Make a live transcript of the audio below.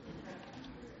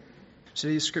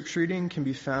Today's scripture reading can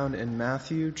be found in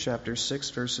Matthew chapter 6,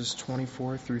 verses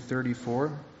 24 through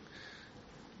 34.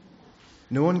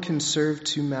 No one can serve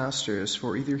two masters,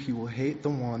 for either he will hate the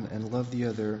one and love the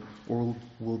other, or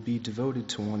will be devoted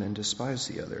to one and despise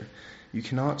the other. You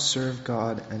cannot serve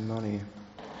God and money.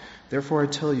 Therefore I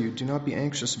tell you, do not be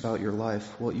anxious about your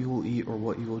life, what you will eat or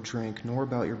what you will drink, nor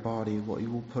about your body, what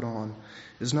you will put on.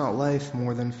 Is not life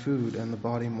more than food, and the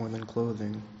body more than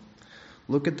clothing?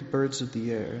 Look at the birds of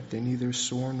the air. They neither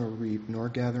sow nor reap, nor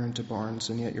gather into barns,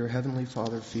 and yet your heavenly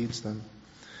Father feeds them.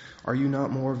 Are you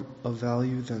not more of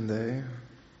value than they?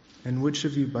 And which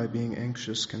of you, by being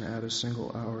anxious, can add a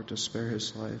single hour to spare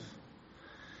his life?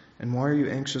 And why are you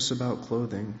anxious about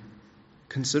clothing?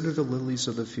 Consider the lilies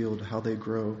of the field, how they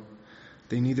grow.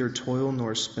 They neither toil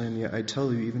nor spin, yet I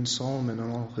tell you, even Solomon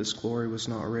in all his glory was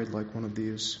not arrayed like one of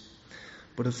these.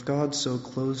 But if God so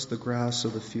clothes the grass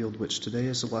of the field, which today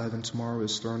is alive and tomorrow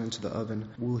is thrown into the oven,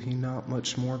 will he not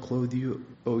much more clothe you,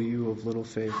 O you of little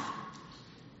faith?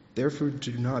 Therefore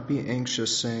do not be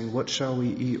anxious, saying, what shall we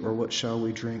eat, or what shall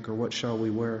we drink, or what shall we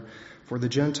wear? For the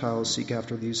Gentiles seek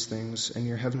after these things, and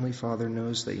your heavenly Father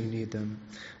knows that you need them.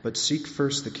 But seek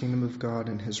first the kingdom of God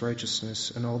and his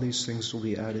righteousness, and all these things will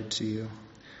be added to you.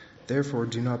 Therefore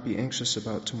do not be anxious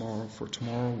about tomorrow, for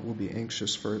tomorrow will be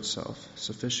anxious for itself.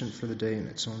 Sufficient for the day in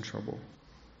its own trouble.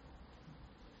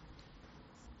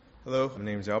 Hello, my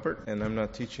name is Albert, and I'm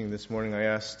not teaching this morning. I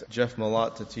asked Jeff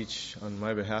Malott to teach on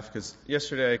my behalf because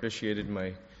yesterday I officiated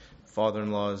my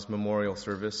father-in-law's memorial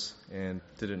service and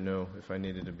didn't know if I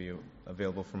needed to be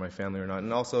available for my family or not.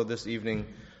 And also this evening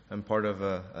I'm part of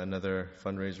another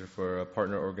fundraiser for a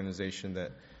partner organization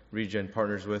that Regen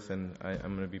partners with, and I'm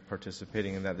going to be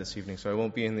participating in that this evening, so I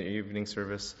won't be in the evening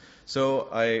service. So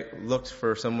I looked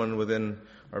for someone within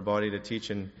our body to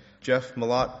teach, and Jeff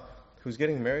Malott, who's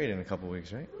getting married in a couple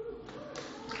weeks, right?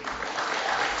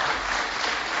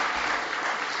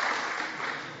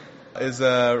 Is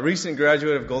a recent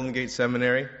graduate of Golden Gate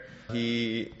Seminary.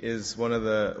 He is one of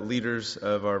the leaders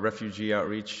of our refugee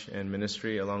outreach and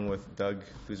ministry, along with Doug,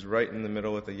 who's right in the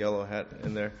middle with the yellow hat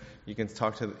in there. You can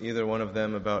talk to either one of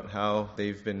them about how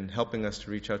they've been helping us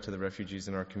to reach out to the refugees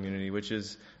in our community, which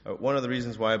is one of the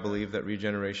reasons why I believe that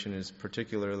regeneration is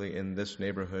particularly in this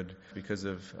neighborhood, because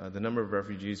of the number of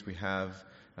refugees we have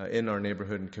in our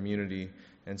neighborhood and community.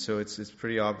 And so it's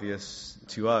pretty obvious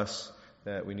to us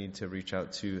that we need to reach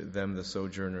out to them, the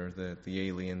sojourner, the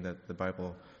alien that the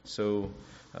Bible so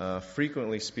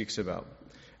frequently speaks about.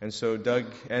 And so Doug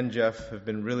and Jeff have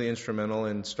been really instrumental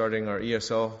in starting our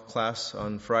ESL class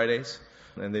on Fridays,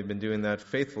 and they've been doing that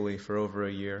faithfully for over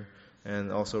a year,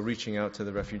 and also reaching out to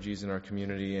the refugees in our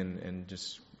community and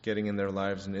just getting in their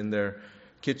lives and in their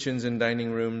kitchens and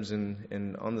dining rooms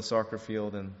and on the soccer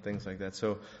field and things like that.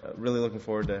 So really looking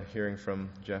forward to hearing from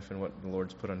Jeff and what the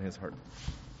Lord's put on his heart.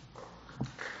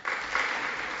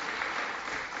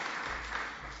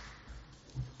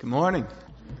 Good morning.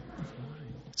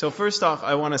 So first off,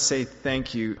 I want to say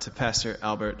thank you to Pastor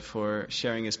Albert for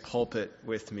sharing his pulpit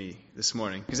with me this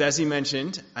morning. Because as he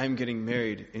mentioned, I'm getting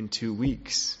married in 2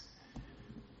 weeks.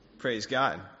 Praise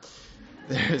God.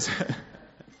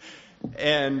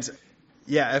 And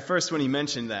at first when he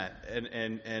mentioned that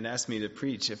and asked me to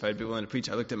preach, if I'd be willing to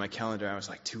preach, I looked at my calendar and I was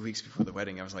like, 2 weeks before the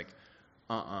wedding. I was like,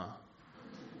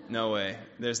 no way.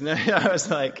 I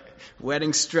was like,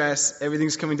 wedding stress,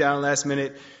 everything's coming down last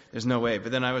minute. There's no way.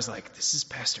 But then I was like, this is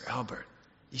Pastor Albert.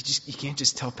 You can't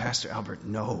just tell Pastor Albert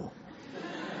no.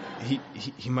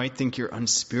 He might think you're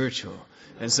unspiritual.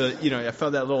 And so, I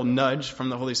felt that little nudge from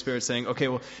the Holy Spirit saying, okay,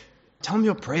 well, tell him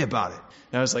you'll pray about it.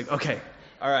 And I was like, okay,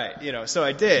 all right, so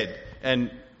I did.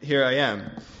 And here I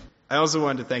am. I also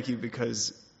wanted to thank you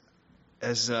because,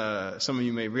 as some of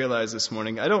you may realize this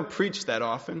morning, I don't preach that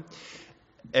often.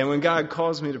 And when God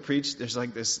calls me to preach, there's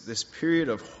like this period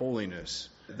of holiness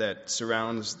that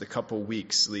surrounds the couple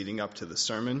weeks leading up to the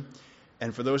sermon.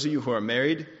 And for those of you who are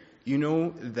married, you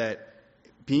know that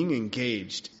being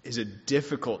engaged is a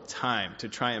difficult time to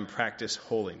try and practice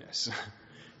holiness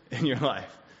in your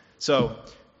life. So,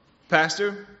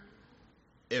 Pastor,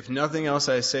 if nothing else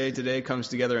I say today comes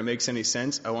together and makes any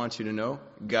sense, I want you to know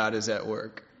God is at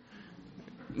work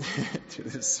through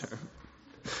this sermon.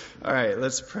 All right,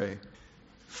 let's pray.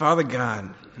 Father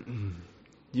God,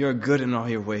 you are good in all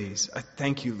your ways. I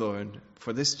thank you, Lord,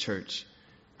 for this church,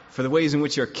 for the ways in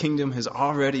which your kingdom has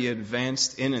already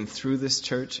advanced in and through this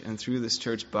church and through this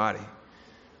church body.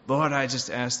 Lord, I just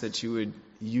ask that you would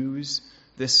use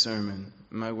this sermon,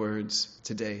 my words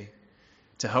today,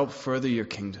 to help further your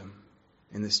kingdom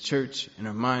in this church, in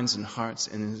our minds and hearts,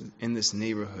 and in this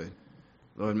neighborhood.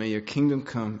 Lord, may your kingdom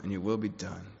come and your will be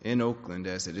done in Oakland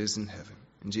as it is in heaven.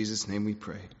 In Jesus' name we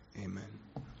pray. Amen.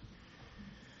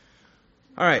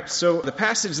 All right, so the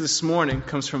passage this morning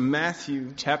comes from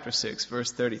Matthew chapter 6,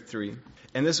 verse 33.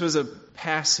 And this was a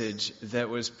passage that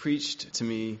was preached to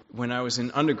me when I was in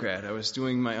undergrad. I was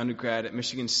doing my undergrad at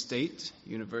Michigan State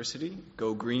University,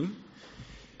 Go Green.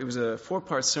 It was a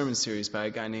 4-part sermon series by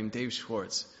a guy named Dave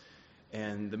Schwartz.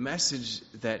 And the message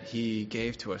that he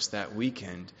gave to us that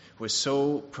weekend was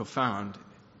so profound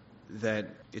that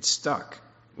it stuck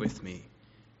with me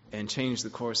and changed the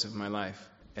course of my life,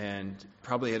 and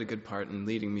probably had a good part in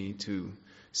leading me to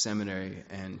seminary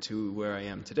and to where I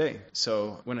am today.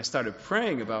 So when I started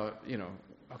praying about,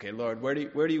 okay, Lord, where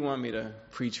do you want me to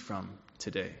preach from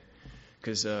today?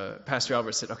 Because Pastor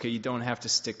Albert said, okay, you don't have to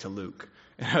stick to Luke.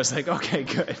 And I was like, okay,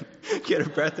 good. Get a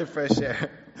breath of fresh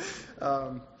air.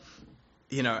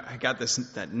 I got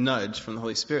that nudge from the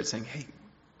Holy Spirit saying, hey,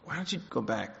 why don't you go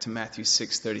back to Matthew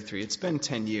 6:33? It's been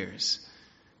 10 years.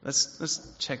 Let's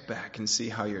check back and see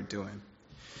how you're doing.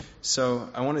 So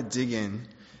I want to dig in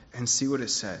and see what it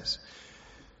says.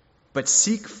 But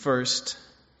seek first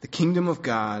the kingdom of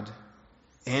God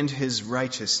and his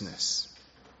righteousness,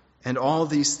 and all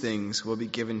these things will be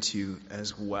given to you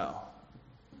as well.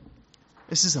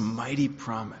 This is a mighty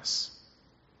promise.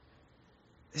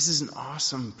 This is an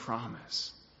awesome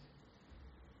promise.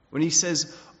 When he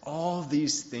says all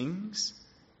these things,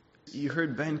 you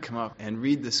heard Ben come up and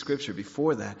read the scripture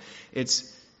before that.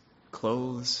 It's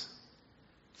clothes,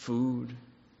 food.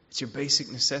 It's your basic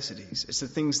necessities. It's the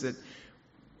things that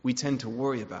we tend to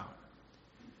worry about.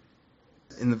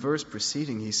 In the verse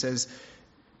preceding, he says,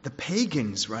 the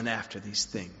pagans run after these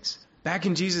things. Back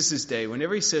in Jesus' day,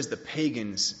 whenever he says the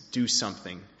pagans do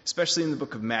something, especially in the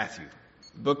book of Matthew,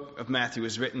 the book of Matthew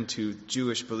was written to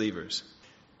Jewish believers.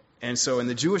 And so in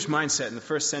the Jewish mindset in the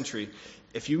first century,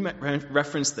 if you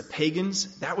referenced the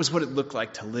pagans, that was what it looked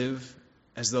like to live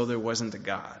as though there wasn't a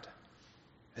God.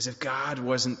 As if God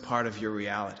wasn't part of your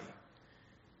reality.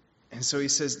 And so he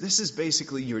says, this is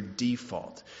basically your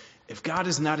default. If God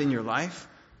is not in your life,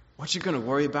 what you're going to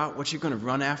worry about, what you're going to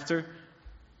run after,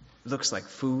 looks like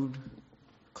food,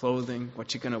 clothing,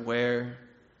 what you're going to wear,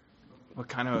 what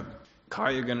kind of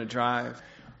car you're going to drive,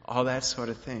 all that sort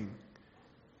of thing.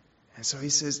 And so he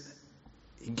says,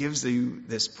 he gives you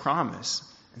this promise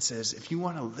and says, if you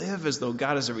want to live as though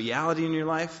God is a reality in your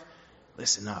life,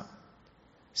 listen up.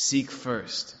 Seek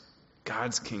first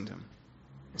God's kingdom.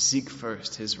 And seek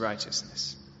first his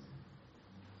righteousness.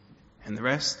 And the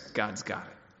rest, God's got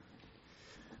it.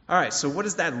 All right, so what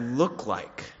does that look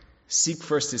like? Seek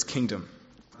first his kingdom.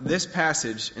 This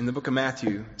passage in the book of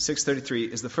Matthew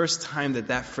 6:33 is the first time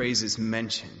that phrase is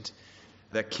mentioned.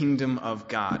 The kingdom of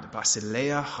God.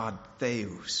 Basileia ha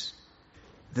Theus.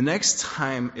 The next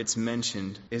time it's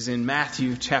mentioned is in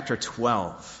Matthew chapter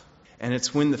 12. And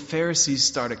it's when the Pharisees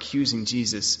start accusing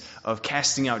Jesus of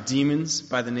casting out demons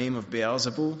by the name of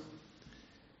Beelzebul.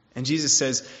 And Jesus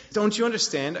says, don't you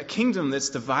understand? A kingdom that's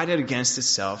divided against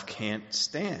itself can't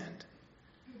stand.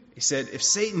 He said, if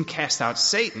Satan cast out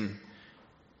Satan,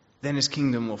 then his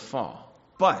kingdom will fall.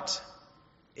 But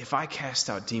if I cast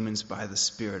out demons by the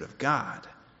Spirit of God,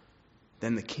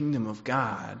 then the kingdom of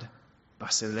God,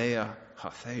 Basileia ha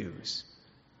Theus,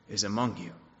 is among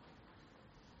you.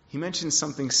 He mentions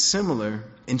something similar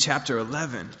in chapter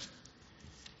 11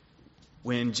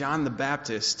 when John the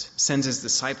Baptist sends his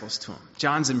disciples to him.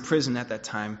 John's in prison at that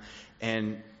time,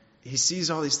 and he sees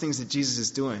all these things that Jesus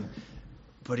is doing,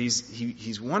 but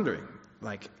he's wondering,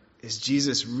 is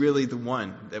Jesus really the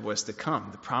one that was to come,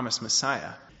 the promised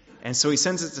Messiah? And so he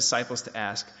sends his disciples to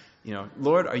ask,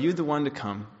 Lord, are you the one to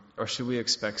come, or should we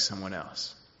expect someone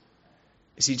else?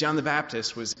 You see, John the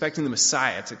Baptist was expecting the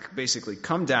Messiah to basically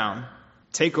come down,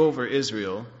 take over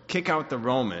Israel, kick out the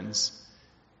Romans,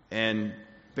 and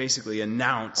basically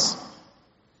announce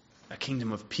a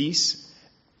kingdom of peace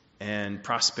and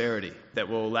prosperity that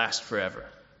will last forever.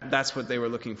 That's what they were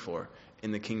looking for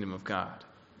in the kingdom of God.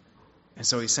 And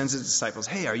so he sends his disciples,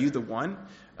 hey, are you the one?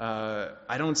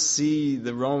 I don't see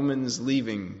the Romans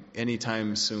leaving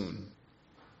anytime soon.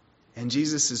 And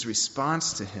Jesus'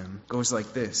 response to him goes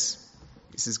like this.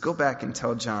 He says, go back and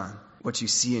tell John what you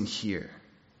see and hear.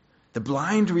 The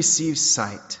blind receive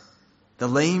sight, the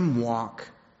lame walk,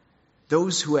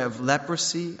 those who have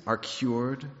leprosy are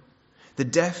cured, the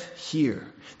deaf hear,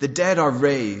 the dead are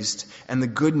raised, and the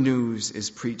good news is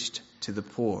preached to the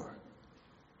poor.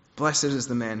 Blessed is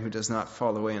the man who does not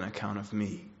fall away on account of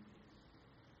me.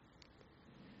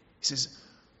 He says,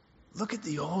 look at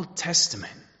the Old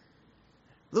Testament.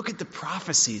 Look at the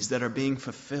prophecies that are being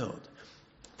fulfilled.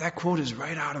 That quote is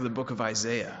right out of the book of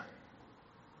Isaiah.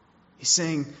 He's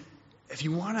saying, if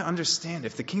you want to understand,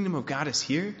 if the kingdom of God is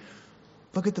here,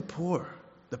 look at the poor.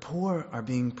 The poor are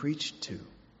being preached to.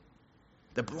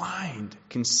 The blind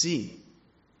can see.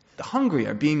 The hungry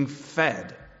are being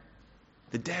fed.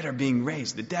 The dead are being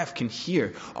raised. The deaf can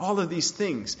hear. All of these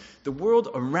things. The world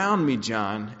around me,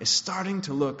 John, is starting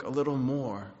to look a little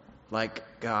more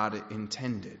like God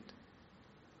intended.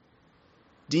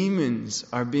 Demons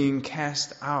are being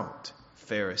cast out,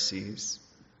 Pharisees.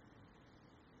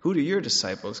 Who do your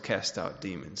disciples cast out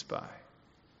demons by?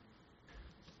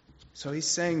 So he's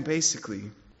saying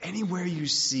basically, anywhere you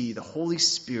see the Holy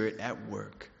Spirit at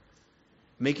work,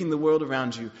 making the world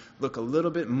around you look a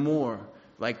little bit more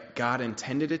like God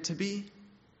intended it to be,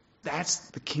 that's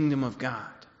the kingdom of God.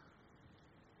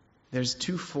 There's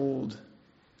twofold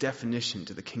definition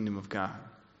to the kingdom of God.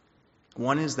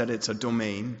 One is that it's a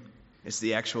domain. It's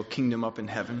the actual kingdom up in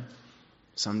heaven.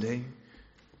 Someday,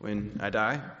 when I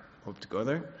die, hope to go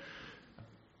there.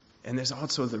 And there's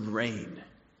also the reign.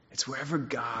 It's wherever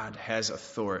God has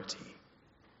authority.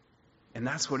 And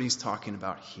that's what he's talking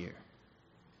about here.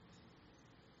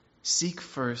 Seek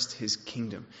first his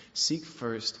kingdom. Seek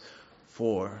first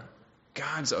for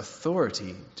God's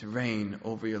authority to reign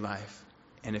over your life.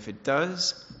 And if it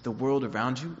does, the world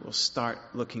around you will start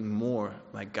looking more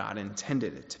like God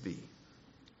intended it to be.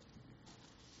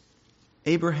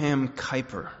 Abraham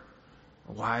Kuyper,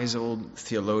 a wise old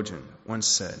theologian, once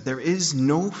said, "There is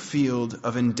no field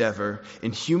of endeavor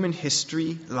in human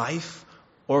history, life,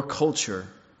 or culture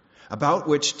about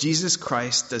which Jesus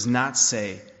Christ does not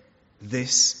say,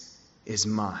 'This is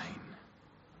mine.'"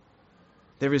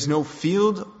 There is no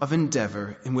field of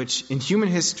endeavor in human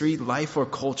history, life, or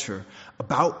culture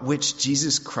about which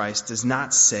Jesus Christ does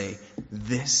not say,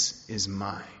 "This is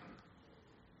mine."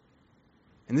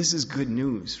 And this is good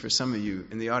news for some of you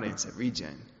in the audience at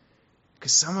Regen.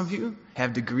 Because some of you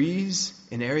have degrees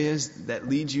in areas that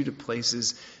lead you to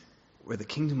places where the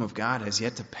kingdom of God has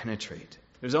yet to penetrate.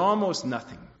 There's almost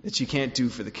nothing that you can't do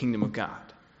for the kingdom of God.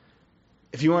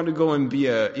 If you want to go and be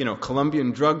a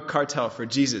Colombian drug cartel for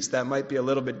Jesus, that might be a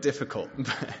little bit difficult.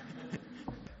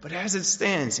 But as it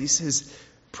stands, he says,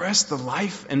 press the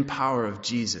life and power of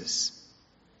Jesus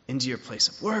into your place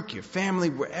of work, your family,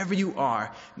 wherever you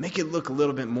are. Make it look a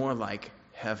little bit more like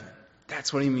heaven.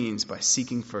 That's what he means by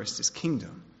seeking first his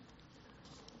kingdom.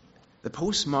 The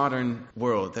postmodern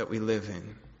world that we live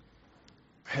in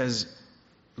has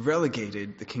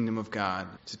relegated the kingdom of God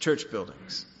to church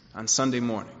buildings on Sunday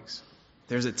mornings.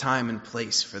 There's a time and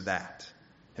place for that.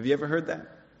 Have you ever heard that?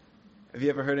 Have you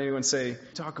ever heard anyone say,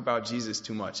 talk about Jesus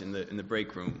too much in the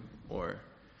break room? Or,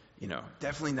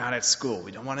 definitely not at school.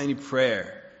 We don't want any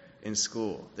prayer in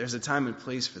school. There's a time and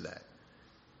place for that.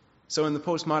 So in the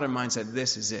postmodern mindset,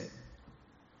 this is it.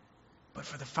 But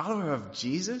for the follower of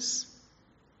Jesus,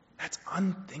 that's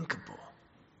unthinkable.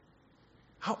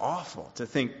 How awful to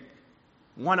think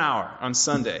 1 hour on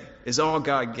Sunday is all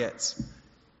God gets.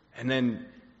 And then,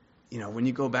 when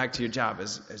you go back to your job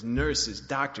as nurses,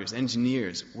 doctors,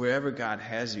 engineers, wherever God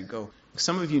has you go.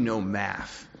 Some of you know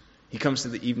Math. He comes to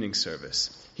the evening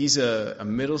service. He's a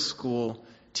middle school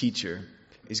teacher.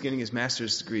 He's getting his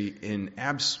master's degree in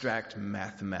abstract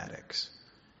mathematics.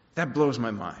 That blows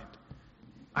my mind.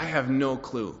 I have no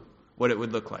clue what it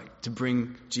would look like to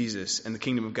bring Jesus and the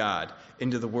kingdom of God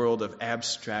into the world of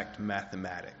abstract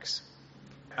mathematics.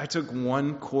 I took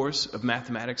one course of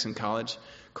mathematics in college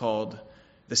called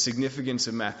The Significance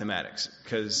of Mathematics,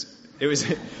 because it was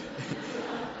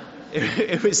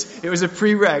it was a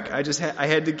prereq. I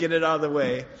had to get it out of the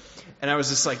way. And I was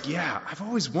just like, I've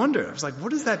always wondered. I was like,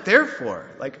 what is that there for?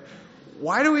 Like,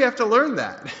 why do we have to learn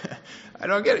that? I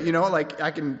don't get it.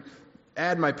 I can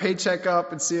add my paycheck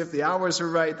up and see if the hours are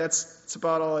right. That's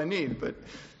about all I need.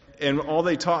 And all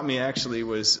they taught me actually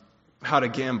was how to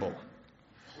gamble.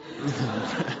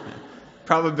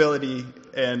 Probability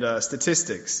and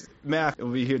statistics. Math will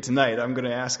be here tonight. I'm going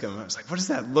to ask him. I was like, what does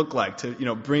that look like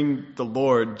to, bring the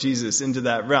Lord Jesus into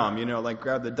that realm?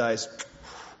 Grab the dice.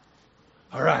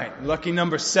 All right, lucky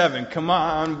number 7. Come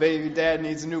on, baby, dad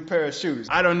needs a new pair of shoes.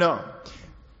 I don't know.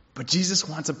 But Jesus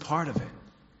wants a part of it.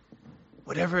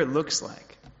 Whatever it looks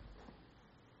like.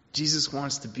 Jesus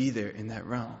wants to be there in that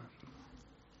realm.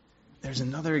 There's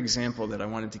another example that I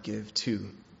wanted to give,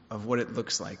 too, of what it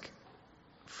looks like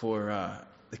for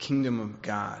the kingdom of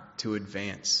God to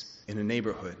advance in a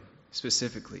neighborhood,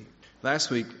 specifically.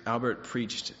 Last week, Albert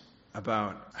preached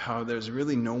about how there's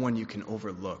really no one you can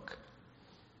overlook.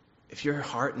 If your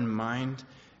heart and mind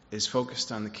is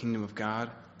focused on the kingdom of God,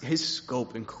 his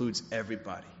scope includes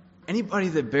everybody. Anybody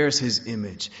that bears his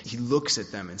image, he looks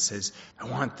at them and says, I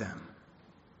want them.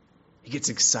 He gets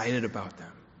excited about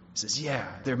them. He says,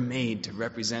 they're made to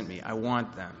represent me. I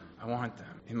want them. I want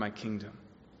them in my kingdom.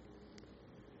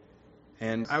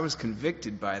 And I was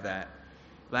convicted by that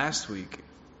last week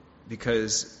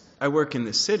because I work in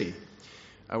the city.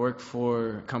 I work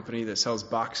for a company that sells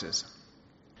boxes.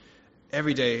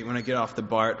 Every day when I get off the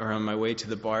BART or on my way to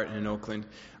the BART in Oakland,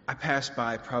 I pass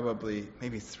by probably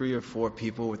maybe 3 or 4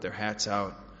 people with their hats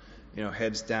out,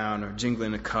 heads down or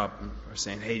jingling a cup or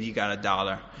saying, hey, you got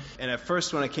 $1? And at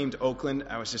first when I came to Oakland,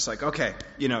 I was just like, okay,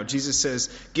 Jesus says,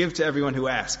 give to everyone who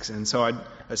asks. And so I'd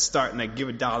start and I'd give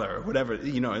 $1 or whatever. At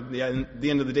the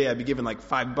end of the day, I'd be giving like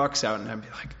 $5 out and I'd be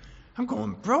like, I'm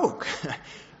going broke.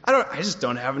 I just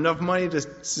don't have enough money to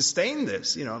sustain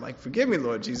this. Forgive me,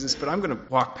 Lord Jesus, but I'm going to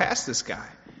walk past this guy.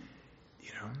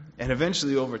 And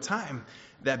eventually over time,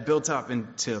 that built up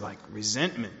into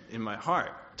resentment in my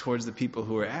heart towards the people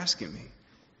who were asking me.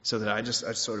 So that I'd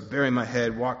sort of bury my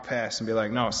head, walk past and be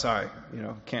like, no, sorry,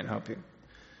 can't help you.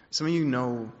 Some of you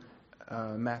know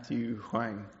Matthew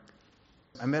Huang.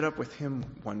 I met up with him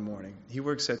one morning. He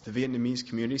works at the Vietnamese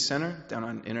Community Center down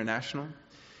on International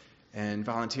and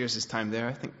volunteers his time there,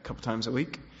 I think a couple times a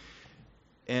week.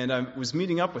 And I was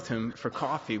meeting up with him for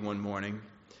coffee one morning.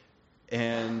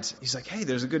 And he's like, hey,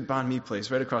 there's a good banh mi place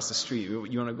right across the street. You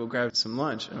want to go grab some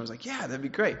lunch? And I was like, yeah, that'd be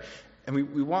great. And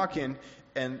we walk in,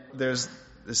 and there's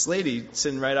this lady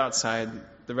sitting right outside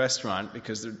the restaurant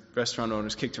because the restaurant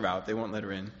owners kicked her out. They won't let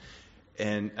her in.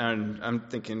 And I'm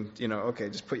thinking, okay,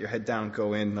 just put your head down,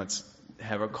 go in, let's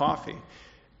have a coffee.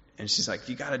 And she's like,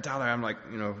 you got $1? I'm like,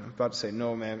 I'm about to say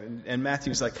no, ma'am. And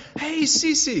Matthew's like, hey,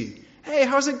 Cece, hey,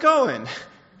 how's it going?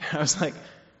 And I was like,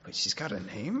 wait, she's got a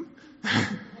name?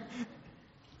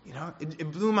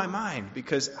 It blew my mind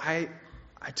because I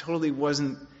totally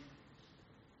wasn't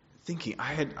thinking.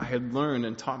 I had learned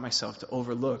and taught myself to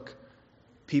overlook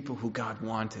people who God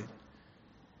wanted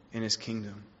in His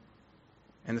kingdom.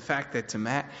 And the fact that to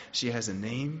Matt, she has a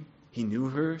name, he knew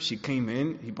her, she came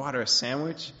in, he bought her a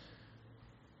sandwich.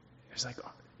 It was like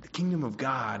the kingdom of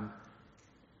God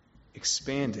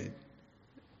expanded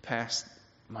past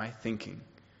my thinking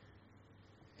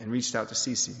and reached out to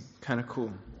Cece. Kind of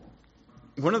cool.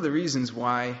 One of the reasons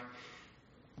why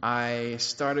I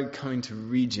started coming to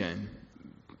Regen,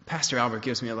 Pastor Albert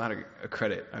gives me a lot of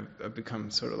credit. I've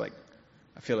become sort of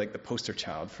I feel like the poster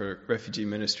child for refugee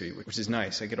ministry, which is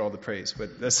nice. I get all the praise,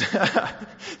 but there's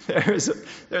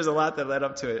a lot that led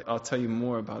up to it. I'll tell you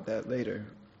more about that later.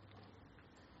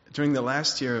 During the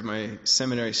last year of my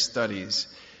seminary studies,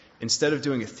 instead of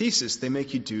doing a thesis, they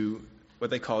make you do what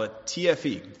they call a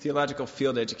TFE, Theological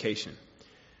Field Education.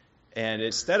 And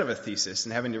instead of a thesis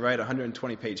and having to write a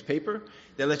 120-page paper,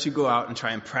 they let you go out and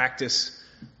try and practice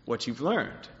what you've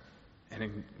learned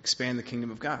and expand the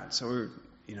kingdom of God. So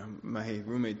my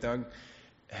roommate Doug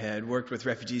had worked with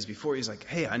refugees before. He's like,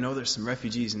 hey, I know there's some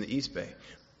refugees in the East Bay.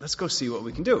 Let's go see what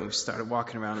we can do. And we started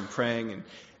walking around and praying, and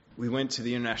we went to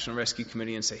the International Rescue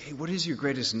Committee and said, hey, what is your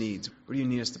greatest needs? What do you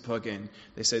need us to plug in?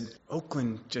 They said,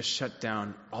 Oakland just shut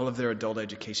down all of their adult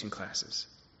education classes.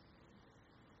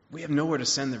 We have nowhere to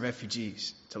send the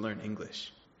refugees to learn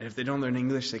English. And if they don't learn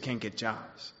English, they can't get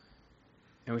jobs.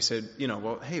 And we said,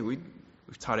 well, hey, we've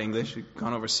taught English. We've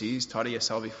gone overseas, taught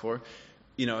ESL before.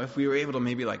 If we were able to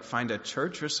maybe find a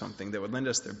church or something that would lend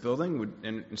us their building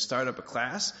and start up a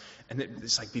class. And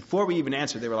it's before we even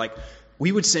answered, they were like,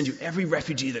 we would send you every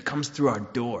refugee that comes through our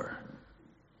door.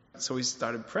 So we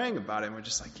started praying about it, and we're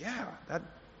just like, yeah, that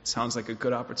sounds like a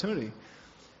good opportunity.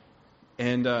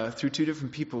 And through 2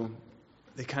 different people,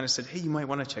 they kind of said, hey, you might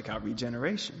want to check out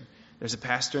Regeneration. There's a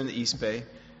pastor in the East Bay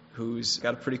who's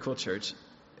got a pretty cool church,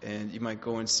 and you might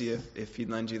go and see if he'd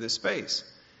lend you this space.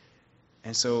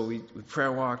 And so we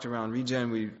prayer walked around Regen.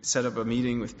 We set up a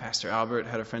meeting with Pastor Albert,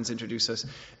 had our friends introduce us,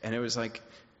 and it was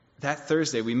that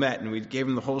Thursday we met, and we gave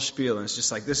him the whole spiel, and it's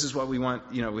just this is what we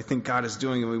want, we think God is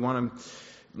doing, and we want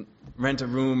to rent a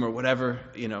room or whatever,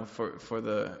 for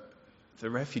the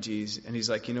refugees. And he's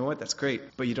like, you know what, that's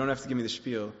great, but you don't have to give me the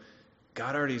spiel.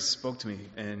 God already spoke to me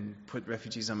and put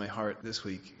refugees on my heart this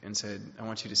week and said, I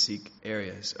want you to seek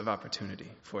areas of opportunity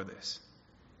for this.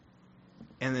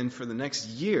 And then for the next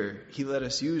year, he let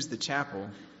us use the chapel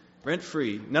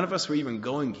rent-free. None of us were even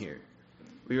going here.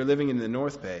 We were living in the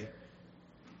North Bay,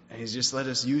 and he's just let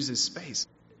us use his space.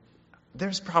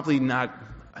 There's probably not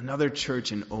another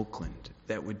church in Oakland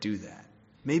that would do that.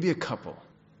 Maybe a couple.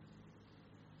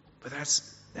 But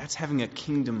that's having a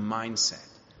kingdom mindset.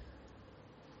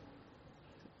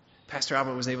 Pastor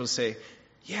Albert was able to say,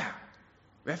 yeah,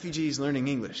 refugees learning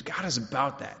English. God is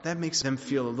about that. That makes them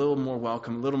feel a little more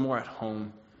welcome, a little more at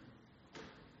home.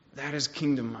 That is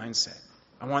kingdom mindset.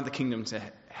 I want the kingdom to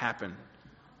happen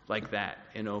like that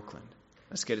in Oakland.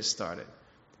 Let's get it started.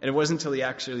 And it wasn't until he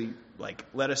actually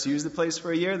let us use the place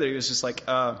for a year that he was just I'd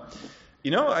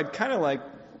kind of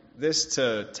this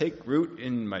to take root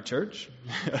in my church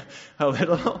a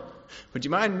little? Would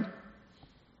you mind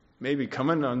maybe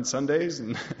coming on Sundays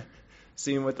and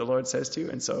seeing what the Lord says to you?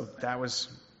 And so that was,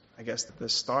 I guess, the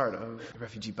start of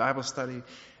Refugee Bible Study.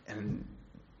 And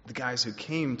the guys who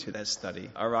came to that study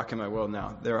are rocking my world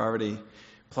now. They're already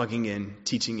plugging in,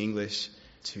 teaching English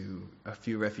to a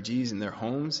few refugees in their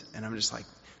homes. And I'm just like,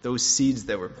 those seeds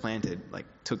that were planted, like,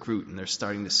 took root and they're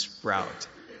starting to sprout.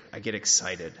 I get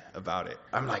excited about it.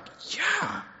 I'm like,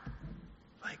 yeah,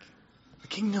 like, the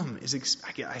kingdom is,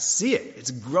 I see it.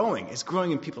 It's growing. It's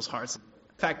growing in people's hearts. The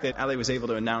fact that Ali was able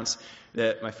to announce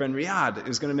that my friend Riyadh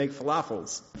is going to make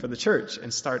falafels for the church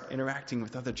and start interacting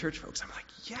with other church folks. I'm like,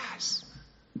 yes.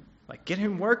 Like, get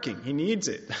him working. He needs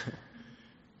it.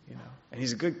 And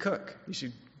he's a good cook. You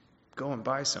should go and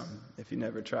buy some if you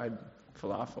never tried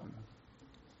falafel.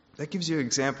 That gives you an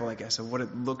example, I guess, of what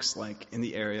it looks like in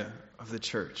the area of the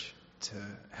church to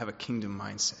have a kingdom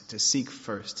mindset, to seek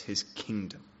first his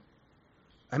kingdom.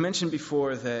 I mentioned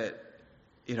before that,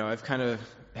 I've kind of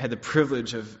had the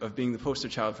privilege of being the poster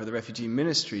child for the refugee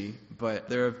ministry, but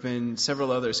there have been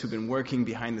several others who've been working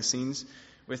behind the scenes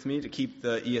with me to keep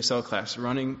the ESL class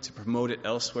running, to promote it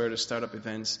elsewhere, to start up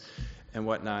events and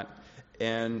whatnot.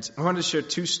 And I wanted to share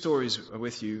two stories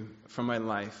with you from my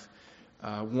life.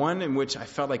 One in which I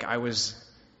felt like I was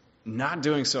not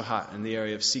doing so hot in the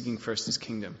area of seeking first his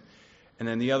kingdom. And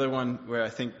then the other one where I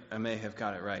think I may have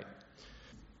got it right.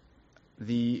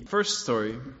 The first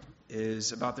story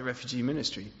is about the refugee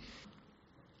ministry.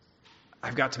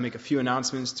 I've got to make a few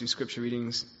announcements, do scripture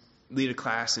readings, lead a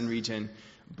class in Regen.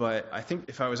 But I think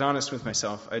if I was honest with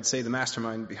myself, I'd say the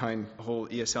mastermind behind the whole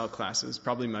ESL class is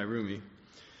probably my roomie.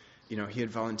 He had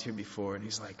volunteered before, and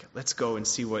he's like, let's go and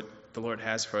see what the Lord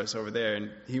has for us over there.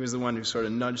 And he was the one who sort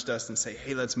of nudged us and say,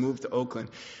 hey, let's move to Oakland.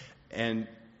 And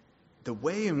the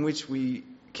way in which we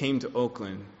came to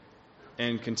Oakland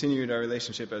and continued our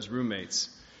relationship as roommates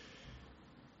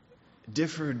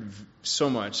differed so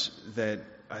much that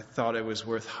I thought it was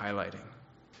worth highlighting.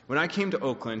 When I came to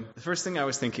Oakland, the first thing I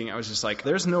was thinking, I was just like,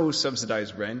 there's no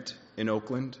subsidized rent in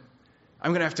Oakland.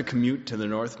 I'm going to have to commute to the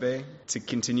North Bay to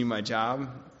continue my job.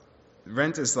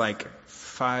 Rent is like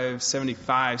 $575,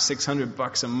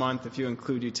 $600 a month if you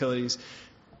include utilities.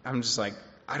 I'm just like,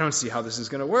 I don't see how this is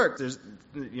going to work. There's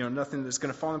nothing that's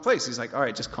going to fall in place. He's like, all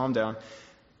right, just calm down.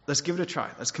 Let's give it a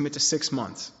try. Let's commit to 6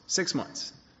 months. 6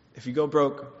 months. If you go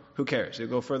broke, who cares? You'll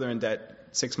go further in debt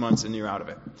 6 months and you're out of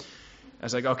it. I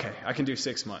was like, okay, I can do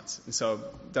 6 months. And so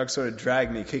Doug sort of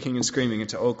dragged me kicking and screaming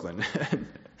into Oakland.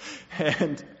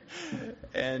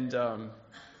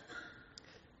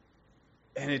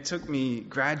 And it took me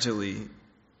gradually,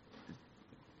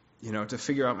 to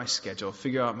figure out my schedule,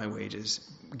 figure out my wages,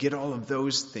 get all of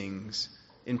those things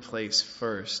in place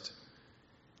first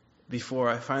before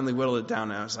I finally whittled it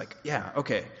down. And I was like, yeah,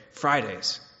 okay,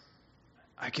 Fridays.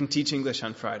 I can teach English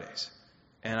on Fridays.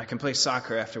 And I can play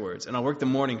soccer afterwards. And I'll work the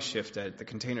morning shift at the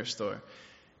Container Store.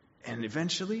 And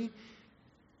eventually,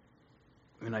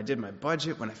 when I did my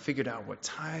budget, when I figured out what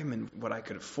time and what I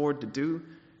could afford to do,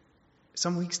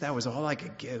 some weeks that was all I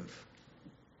could give.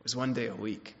 It was 1 day a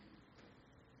week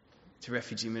to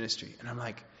refugee ministry. And I'm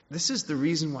like, this is the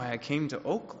reason why I came to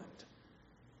Oakland.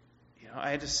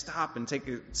 I had to stop and take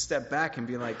a step back and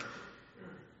be like,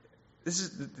 this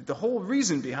is the whole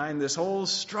reason behind this whole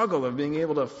struggle of being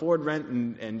able to afford rent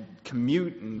and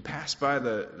commute and pass by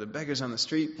the beggars on the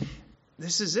street.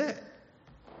 This is it.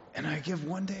 And I give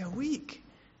 1 day a week.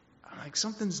 I'm like,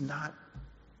 something's not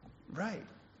right.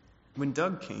 When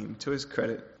Doug came, to his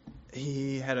credit,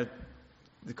 he had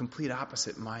the complete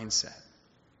opposite mindset.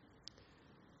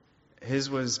 His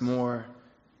was more,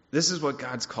 this is what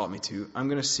God's called me to. I'm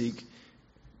going to seek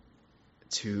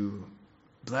to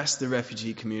bless the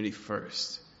refugee community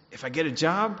first. If I get a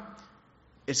job,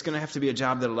 it's going to have to be a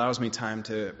job that allows me time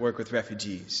to work with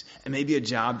refugees. And maybe a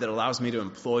job that allows me to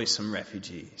employ some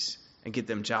refugees and get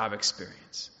them job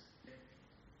experience.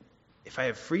 If I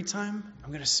have free time, I'm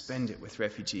going to spend it with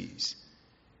refugees.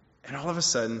 And all of a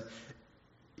sudden,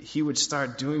 he would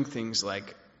start doing things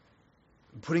like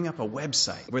putting up a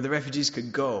website where the refugees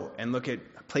could go and look at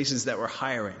places that were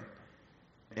hiring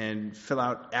and fill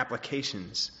out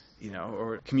applications,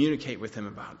 or communicate with them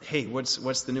about, hey,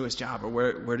 what's the newest job, or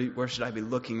where should I be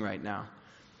looking right now?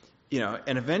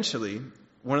 And eventually,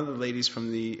 one of the ladies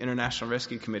from the International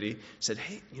Rescue Committee said,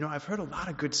 hey, I've heard a lot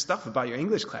of good stuff about your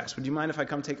English class. Would you mind if I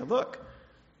come take a look?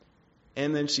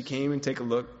 And then she came and take a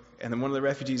look. And then one of the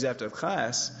refugees after the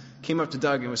class came up to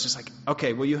Doug and was just like,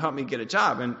 okay, will you help me get a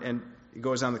job? And he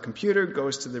goes on the computer,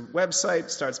 goes to the website,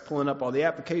 starts pulling up all the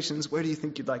applications. Where do you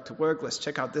think you'd like to work? Let's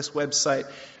check out this website.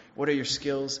 What are your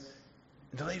skills?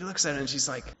 And the lady looks at it and she's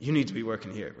like, you need to be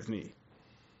working here with me.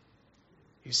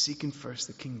 He was seeking first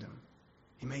the kingdom.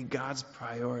 He made God's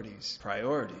priorities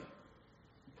priority.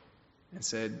 And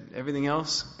said, everything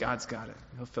else, God's got it.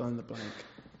 He'll fill in the blank.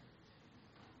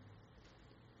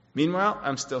 Meanwhile,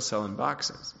 I'm still selling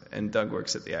boxes. And Doug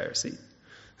works at the IRC.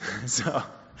 So,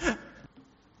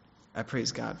 I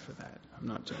praise God for that. I'm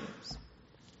not jealous.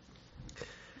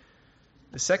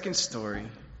 The second story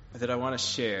that I want to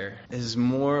share is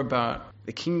more about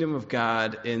the kingdom of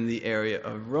God in the area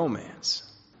of romance.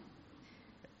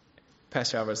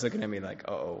 Pastor Albert's looking at me like,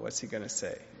 uh-oh, what's he going to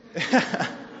say?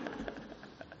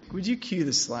 Would you cue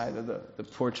the slide of the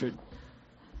portrait?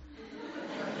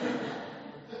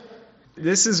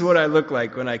 This is what I look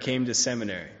like when I came to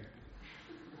seminary.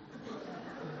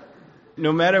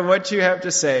 No matter what you have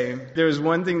to say, there's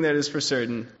one thing that is for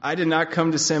certain. I did not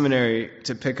come to seminary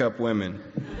to pick up women.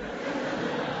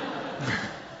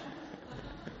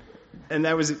 And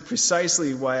that was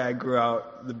precisely why I grew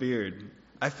out the beard.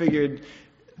 I figured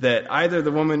that either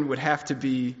the woman would have to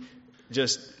be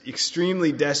just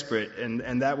extremely desperate,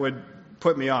 and that would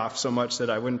put me off so much that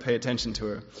I wouldn't pay attention to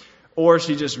her. Or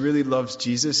she just really loves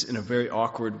Jesus in a very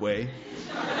awkward way.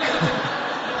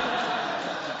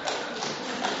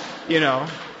 You know,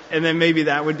 and then maybe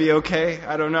that would be okay.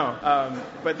 I don't know.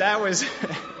 But that was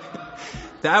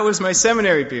that was my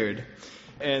seminary beard.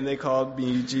 And they called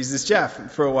me Jesus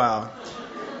Jeff for a while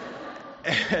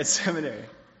at seminary.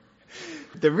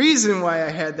 The reason why I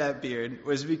had that beard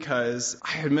was because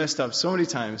I had messed up so many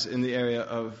times in the area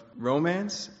of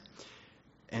romance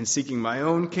and seeking my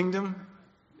own kingdom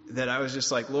that I was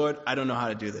just like, Lord, I don't know how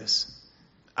to do this.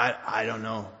 I don't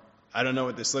know. I don't know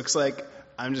what this looks like.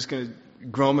 I'm just going to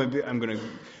grow my beard. I'm going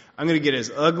to get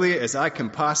as ugly as I can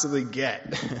possibly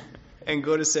get and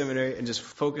go to seminary and just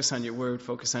focus on your word,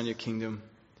 focus on your kingdom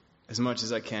as much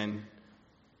as I can.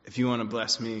 If you want to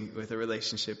bless me with a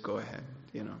relationship, go ahead,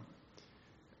 you know.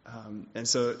 And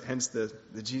so, hence the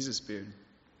Jesus beard.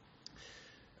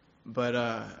 But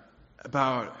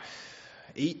about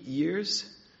 8 years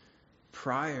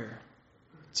prior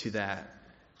to that,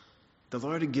 the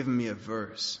Lord had given me a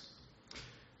verse.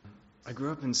 I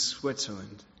grew up in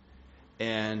Switzerland,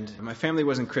 and my family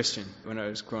wasn't Christian when I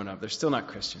was growing up. They're still not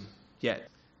Christian yet.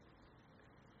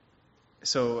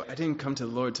 So I didn't come to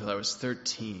the Lord till I was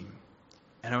 13.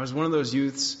 And I was one of those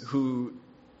youths who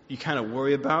you kind of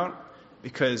worry about,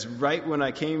 because right when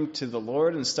I came to the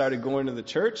Lord and started going to the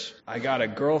church, I got a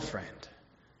girlfriend.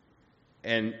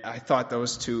 And I thought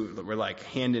those two were like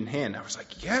hand in hand. I was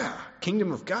like, yeah,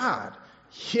 kingdom of God.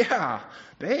 Yeah,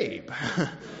 babe.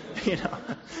 You know,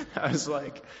 I was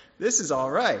like, this is all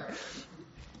right.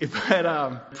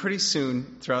 But pretty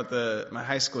soon throughout my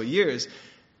high school years,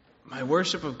 my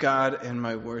worship of God and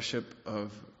my worship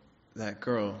of that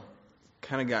girl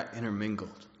kind of got intermingled.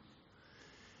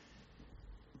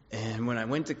 And when I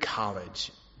went to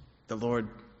college, the Lord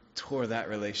tore that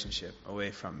relationship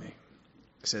away from me.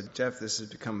 He said, Jeff, this has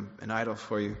become an idol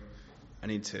for you. I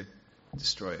need to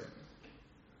destroy it.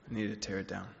 I need to tear it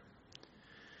down.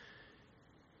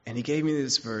 And he gave me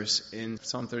this verse in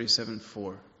Psalm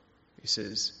 37:4. He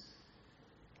says,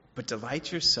 but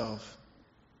delight yourself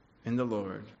in the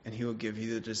Lord, and he will give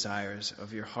you the desires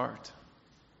of your heart.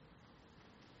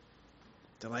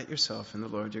 Delight yourself in the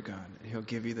Lord your God, and he'll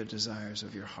give you the desires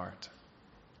of your heart.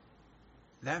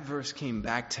 That verse came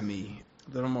back to me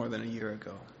a little more than a year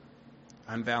ago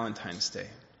on Valentine's Day.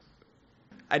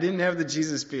 I didn't have the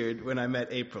Jesus beard when I met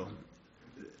April.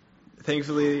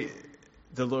 Thankfully,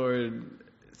 the Lord,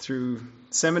 through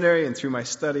seminary and through my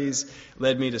studies,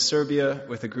 led me to Serbia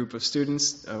with a group of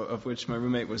students, of which my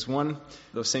roommate was one.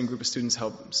 Those same group of students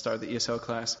helped start the ESL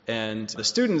class. And the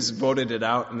students voted it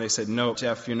out, and they said, no,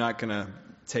 Jeff, you're not going to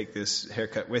take this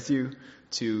haircut with you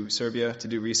to Serbia to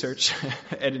do research.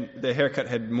 And the haircut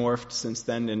had morphed since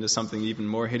then into something even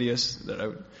more hideous that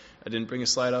I didn't bring a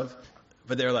slide of.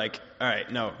 But they were like, all right,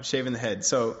 no, shaving the head.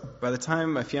 So by the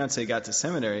time my fiance got to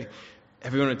seminary,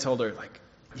 everyone had told her, like,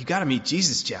 you got to meet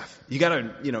Jesus, Jeff. You got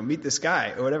to, meet this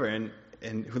guy or whatever,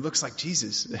 and who looks like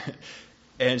Jesus.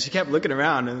 And she kept looking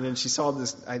around, and then she saw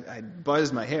this. I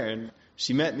buzzed my hair, and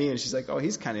she met me, and she's like, oh,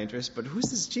 he's kind of interested, but who's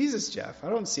this Jesus, Jeff? I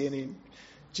don't see any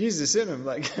Jesus in him.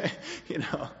 Like, it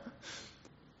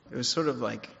was sort of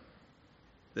like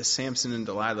the Samson and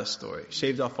Delilah story.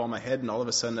 Shaved off all my head, and all of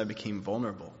a sudden I became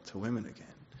vulnerable to women again.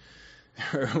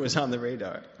 Or it was on the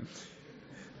radar.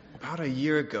 About a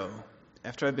year ago,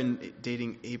 after I'd been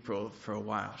dating April for a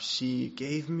while, she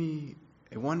gave me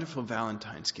a wonderful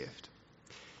Valentine's gift.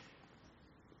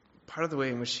 Part of the way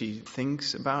in which she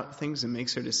thinks about things and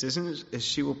makes her decisions is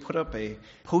she will put up a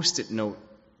Post-it note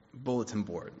bulletin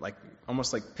board, like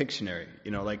almost like Pictionary,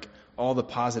 like all the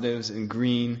positives in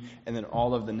green, and then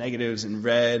all of the negatives in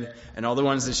red, and all the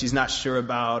ones that she's not sure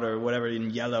about or whatever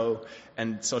in yellow.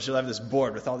 And so she'll have this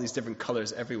board with all these different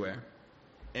colors everywhere.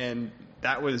 And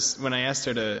that was, when I asked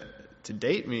her to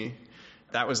date me,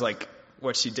 that was like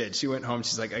what she did. She went home,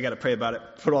 she's like, I got to pray about it,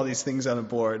 put all these things on a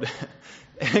board,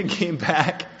 and came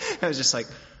back. I was just like,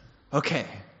 okay,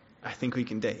 I think we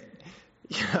can date.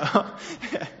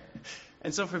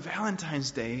 And so for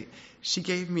Valentine's Day, she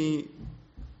gave me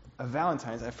a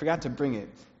Valentine's. I forgot to bring it.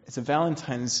 It's a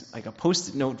Valentine's, like a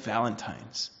Post-it note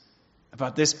Valentine's,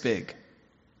 about this big.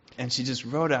 And she just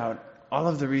wrote out all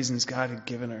of the reasons God had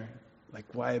given her, like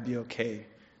why it'd be okay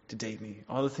to date me,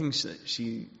 all the things that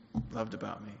she loved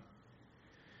about me.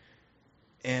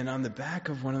 And on the back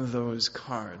of one of those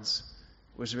cards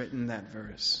was written that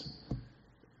verse.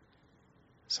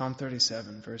 Psalm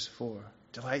 37, verse 4.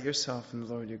 Delight yourself in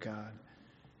the Lord your God,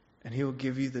 and he will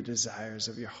give you the desires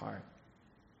of your heart.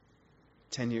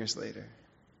 10 years later.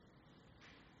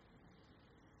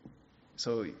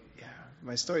 So,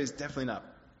 my story is definitely not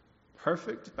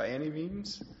perfect by any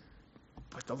means,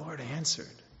 but the Lord answered.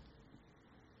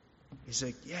 He's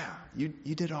like, you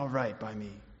did all right by me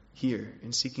here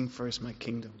in seeking first my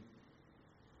kingdom.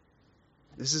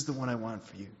 This is the one I want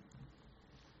for you.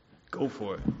 Go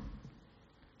for it.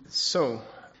 So,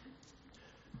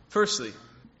 firstly,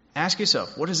 ask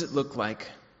yourself, what does it look like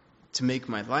to make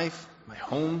my life, my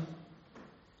home,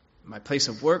 my place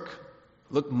of work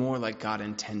look more like God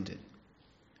intended,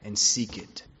 and seek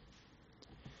it.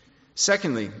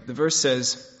 Secondly, the verse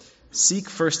says, seek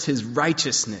first his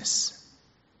righteousness.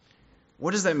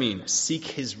 What does that mean? Seek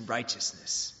his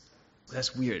righteousness.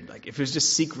 That's weird. Like, if it was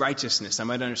just seek righteousness, I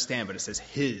might understand, but it says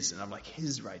his, and I'm like,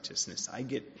 his righteousness. I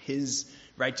get his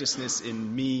righteousness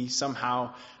in me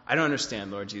somehow. I don't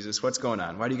understand, Lord Jesus. What's going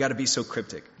on? Why do you got to be so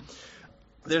cryptic?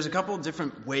 There's a couple of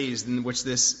different ways in which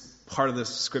this part of the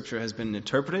scripture has been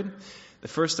interpreted. The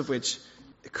first of which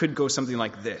could go something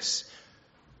like this.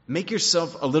 Make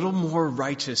yourself a little more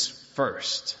righteous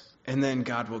first, and then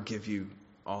God will give you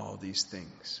all these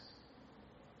things.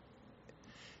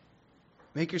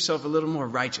 Make yourself a little more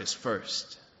righteous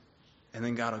first, and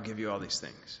then God will give you all these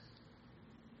things.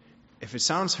 If it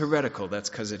sounds heretical, that's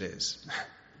because it is.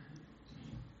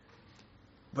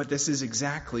 But this is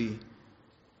exactly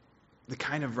the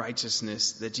kind of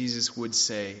righteousness that Jesus would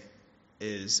say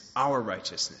is our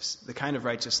righteousness, the kind of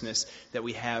righteousness that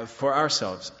we have for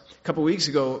ourselves. A couple weeks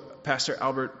ago, Pastor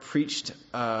Albert preached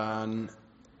on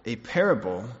a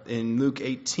parable in Luke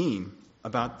 18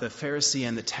 about the Pharisee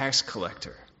and the tax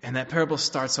collector. And that parable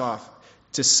starts off,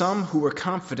 to some who were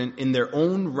confident in their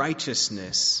own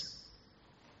righteousness,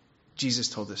 Jesus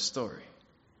told this story.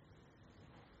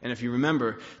 And if you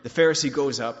remember, the Pharisee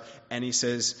goes up and he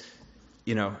says,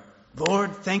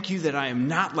 Lord, thank you that I am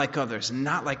not like others,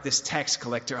 not like this tax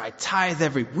collector. I tithe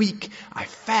every week, I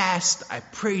fast, I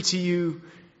pray to you,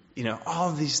 all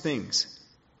of these things.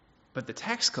 But the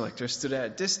tax collector stood at a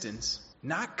distance,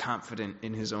 not confident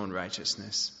in his own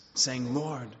righteousness, saying,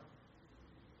 Lord,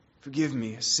 forgive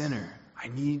me, a sinner. I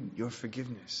need your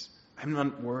forgiveness. I'm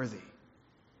unworthy.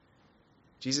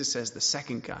 Jesus says the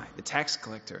second guy, the tax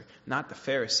collector, not the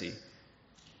Pharisee,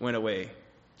 went away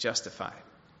justified.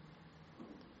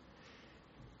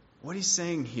 What he's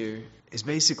saying here is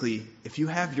basically, if you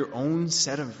have your own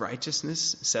set of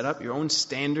righteousness set up, your own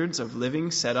standards of living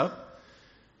set up,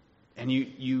 and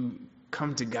you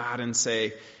come to God and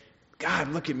say, God,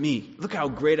 look at me. Look how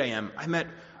great I am. I met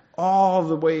all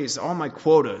the ways, all my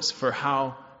quotas for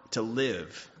how to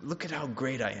live. Look at how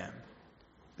great I am.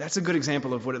 That's a good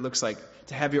example of what it looks like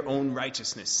to have your own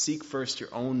righteousness. Seek first your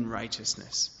own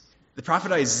righteousness. The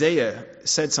prophet Isaiah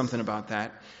said something about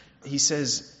that. He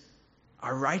says,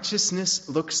 our righteousness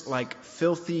looks like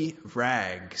filthy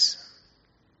rags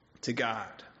to God.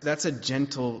 That's a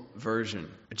gentle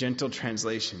version, a gentle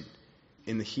translation.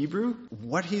 In the Hebrew,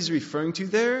 what he's referring to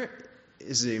there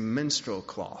is a menstrual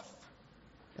cloth.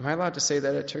 Am I allowed to say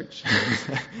that at church?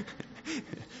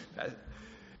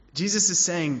 Jesus is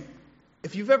saying,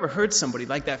 if you've ever heard somebody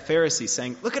like that Pharisee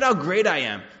saying, look at how great I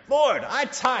am. Lord, I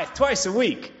tithe twice a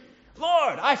week.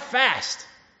 Lord, I fast.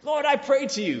 Lord, I pray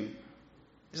to you.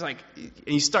 It's like,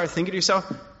 and you start thinking to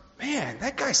yourself, man,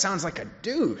 that guy sounds like a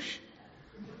douche.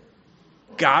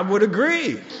 God would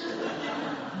agree.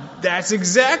 That's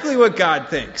exactly what God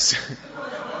thinks.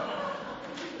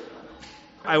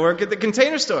 I work at the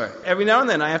Container Store. Every now and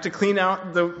then I have to clean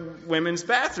out the women's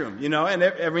bathroom, and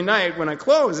every night when I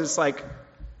close, it's like,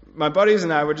 my buddies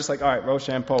and I were just like, all right,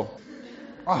 Rochambeau.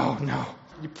 Oh, no.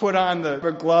 You put on the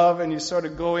glove and you sort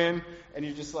of go in and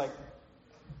you're just like,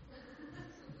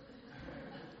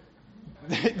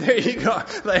 There you go.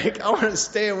 Like, I want to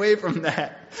stay away from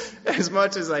that as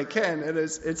much as I can. And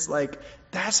it's like,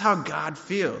 that's how God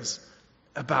feels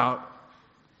about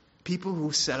people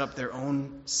who set up their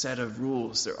own set of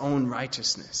rules, their own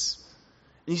righteousness.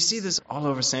 And you see this all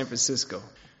over San Francisco. I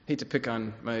hate to pick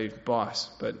on my boss,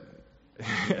 but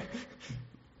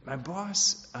my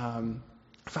boss,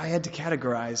 if I had to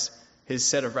categorize his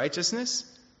set of righteousness,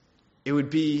 it would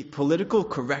be political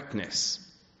correctness.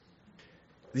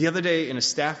 The other day in a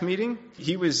staff meeting,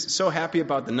 he was so happy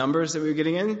about the numbers that we were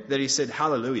getting in that he said,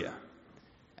 hallelujah.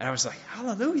 And I was like,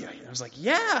 hallelujah. And I was like,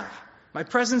 yeah, my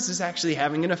presence is actually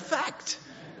having an effect.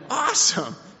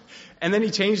 Awesome. And then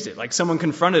he changed it. Like someone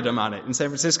confronted him on it in San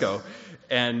Francisco.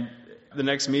 And the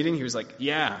next meeting, he was like,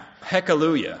 yeah,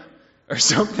 heckalujah or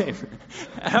something.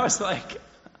 And I was like,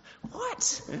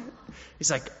 what? He's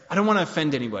like, I don't want to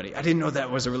offend anybody. I didn't know that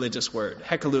was a religious word.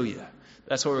 Heckalujah.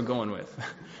 That's what we're going with.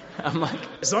 I'm like,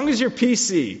 as long as you're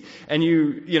PC and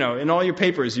you know, in all your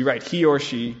papers, you write he or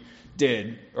she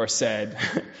did or said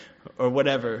or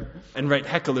whatever, and write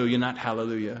heckalujah, not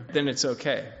hallelujah, then it's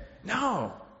okay.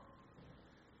 No.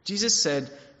 Jesus said,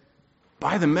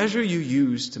 by the measure you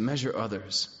use to measure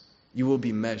others, you will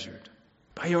be measured.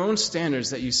 By your own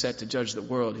standards that you set to judge the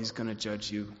world, he's going to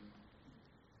judge you.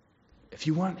 If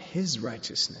you want his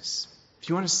righteousness, if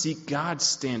you want to seek God's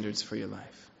standards for your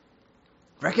life,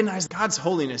 recognize God's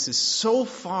holiness is so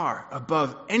far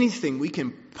above anything we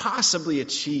can possibly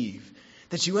achieve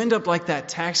that you end up like that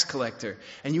tax collector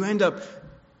and you end up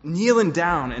kneeling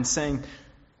down and saying,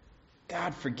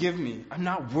 God, forgive me. I'm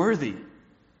not worthy.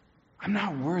 I'm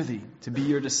not worthy to be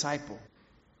your disciple.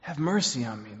 Have mercy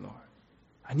on me, Lord.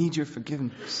 I need your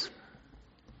forgiveness.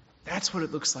 That's what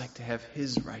it looks like to have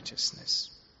his righteousness,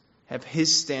 have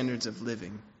his standards of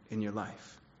living in your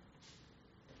life.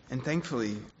 And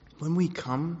thankfully, when we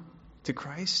come to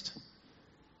Christ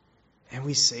and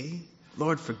we say,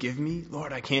 Lord, forgive me.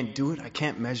 Lord, I can't do it. I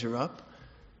can't measure up.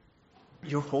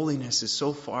 Your holiness is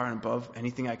so far and above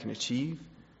anything I can achieve.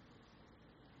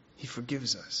 He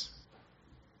forgives us.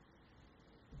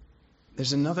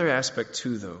 There's another aspect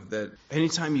too, though, that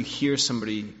anytime you hear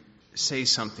somebody say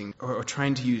something or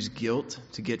trying to use guilt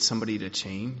to get somebody to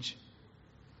change,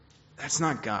 that's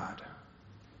not God.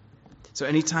 So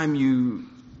anytime you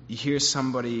hear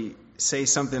somebody say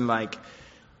something like,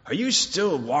 are you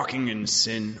still walking in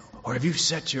sin? Or have you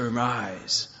set your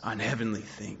eyes on heavenly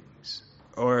things?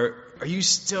 Or are you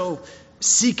still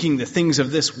seeking the things of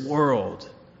this world?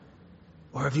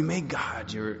 Or have you made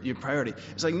God your priority?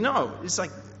 It's like, no. It's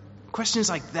like questions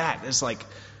like that. It's like,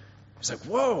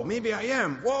 whoa, maybe I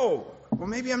am. Whoa, well,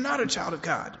 maybe I'm not a child of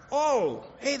God. Oh,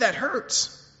 hey, that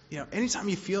hurts. You know, anytime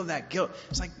you feel that guilt,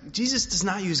 it's like Jesus does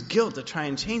not use guilt to try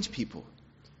and change people.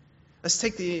 Let's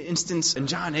take the instance in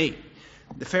John 8.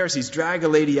 The Pharisees drag a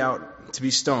lady out to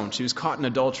be stoned. She was caught in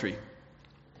adultery.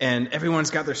 And everyone's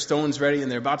got their stones ready,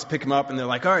 and they're about to pick him up, and they're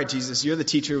like, all right, Jesus, you're the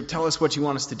teacher. Tell us what you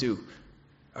want us to do.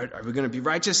 Are we going to be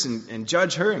righteous and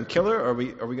judge her and kill her, or are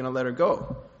we going to let her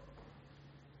go?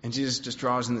 And Jesus just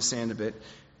draws in the sand a bit,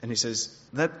 and he says,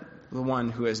 let the one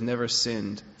who has never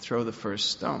sinned throw the first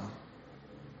stone.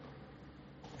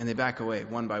 And they back away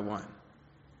one by one.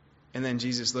 And then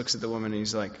Jesus looks at the woman, and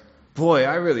he's like, boy,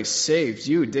 I really saved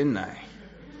you, didn't I?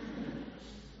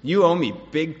 You owe me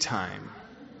big time.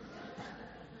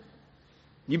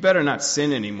 You better not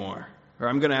sin anymore, or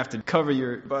I'm going to have to cover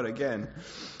your butt again.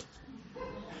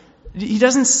 He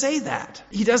doesn't say that.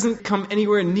 He doesn't come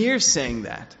anywhere near saying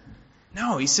that.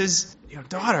 No, he says,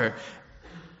 daughter,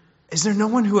 is there no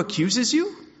one who accuses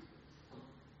you?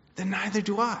 Then neither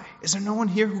do I. Is there no one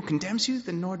here who condemns you?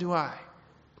 Then nor do I.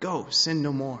 Go, sin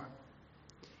no more.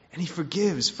 And he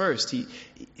forgives first.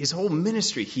 His whole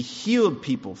ministry, he healed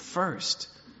people first.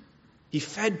 He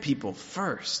fed people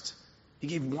first. He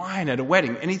gave wine at a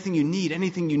wedding. Anything you need,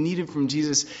 anything you needed from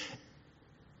Jesus,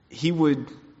 he would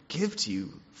give to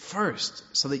you first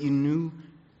so that you knew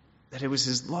that it was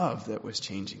his love that was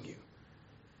changing you.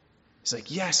 He's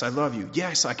like, yes, I love you.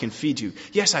 Yes, I can feed you.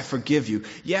 Yes, I forgive you.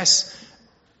 Yes,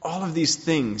 all of these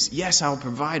things. Yes, I'll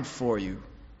provide for you.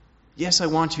 Yes, I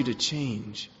want you to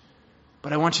change.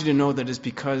 But I want you to know that it's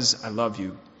because I love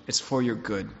you. It's for your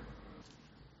good.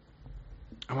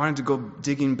 I wanted to go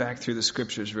digging back through the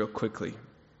scriptures real quickly.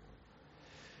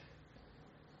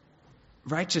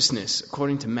 Righteousness,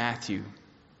 according to Matthew,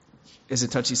 is a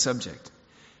touchy subject.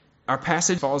 Our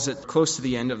passage falls at close to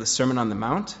the end of the Sermon on the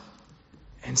Mount.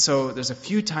 And so there's a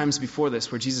few times before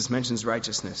this where Jesus mentions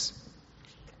righteousness.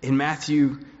 In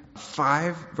Matthew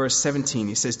 5, verse 17,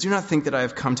 he says, do not think that I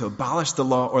have come to abolish the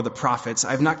law or the prophets.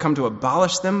 I have not come to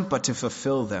abolish them, but to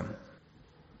fulfill them.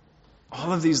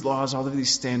 All of these laws, all of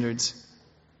these standards,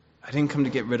 I didn't come to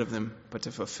get rid of them, but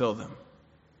to fulfill them.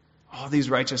 All these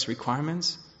righteous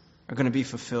requirements are going to be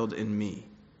fulfilled in me.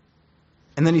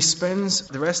 And then he spends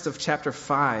the rest of chapter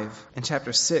 5 and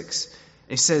chapter 6,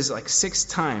 he says like 6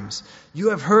 times, you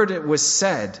have heard it was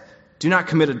said, do not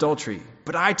commit adultery.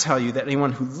 But I tell you that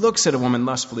anyone who looks at a woman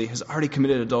lustfully has already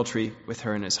committed adultery with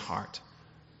her in his heart.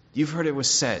 You've heard it was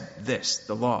said, this,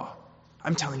 the law.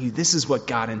 I'm telling you, this is what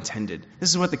God intended. This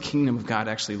is what the kingdom of God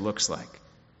actually looks like.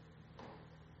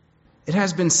 It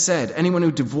has been said, anyone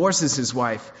who divorces his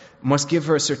wife must give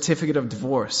her a certificate of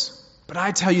divorce. But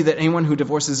I tell you that anyone who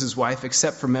divorces his wife,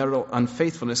 except for marital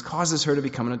unfaithfulness, causes her to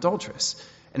become an adulteress.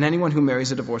 And anyone who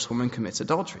marries a divorced woman commits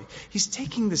adultery. He's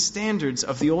taking the standards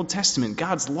of the Old Testament,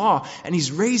 God's law, and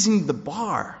he's raising the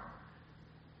bar.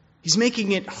 He's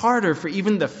making it harder for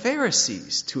even the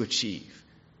Pharisees to achieve.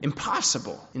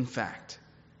 Impossible, in fact.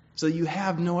 So you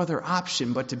have no other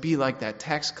option but to be like that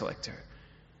tax collector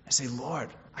and say, Lord,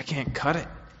 I can't cut it.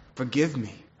 Forgive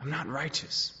me. I'm not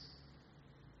righteous.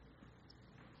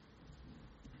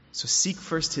 So seek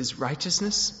first his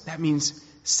righteousness. That means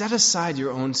set aside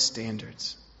your own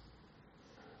standards.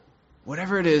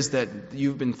 Whatever it is that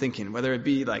you've been thinking, whether it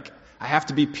be like, I have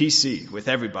to be PC with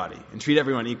everybody and treat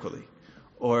everyone equally,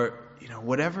 or,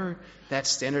 whatever that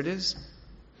standard is,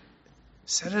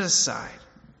 set it aside.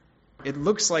 It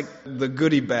looks like the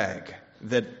goodie bag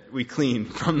that we clean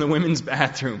from the women's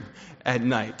bathroom at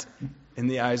night in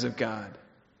the eyes of God.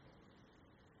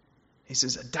 He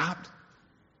says, adopt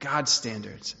God's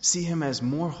standards. See him as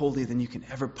more holy than you can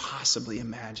ever possibly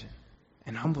imagine,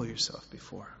 and humble yourself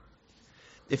before him.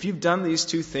 If you've done these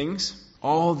 2 things,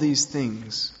 all these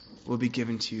things will be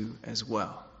given to you as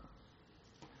well.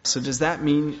 So does that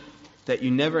mean that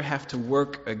you never have to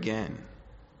work again?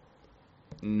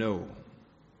 No.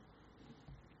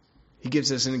 He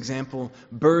gives us an example,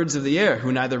 birds of the air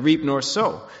who neither reap nor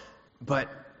sow. But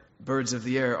birds of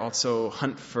the air also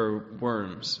hunt for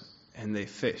worms and they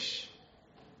fish.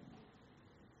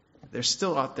 They're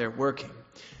still out there working.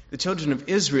 The children of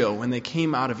Israel, when they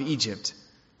came out of Egypt,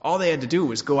 all they had to do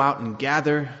was go out and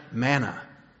gather manna,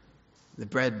 the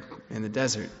bread in the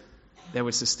desert that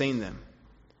would sustain them.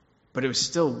 But it was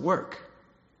still work.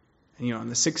 And on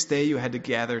the 6th day you had to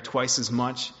gather twice as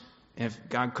much. And if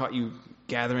God caught you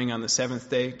gathering on the 7th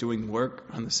day, doing work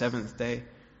on the 7th day,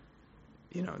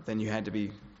 then you had to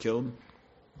be killed.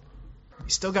 You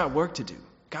still got work to do.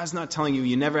 God's not telling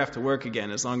you never have to work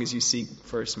again as long as you seek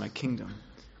first my kingdom.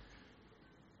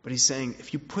 But he's saying,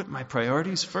 if you put my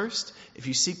priorities first, if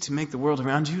you seek to make the world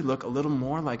around you look a little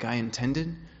more like I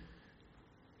intended,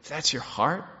 if that's your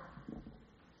heart,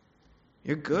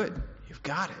 you're good. You've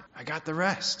got it. I got the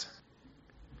rest.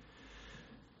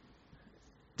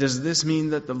 Does this mean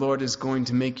that the Lord is going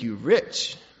to make you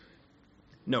rich?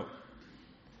 No.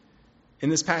 In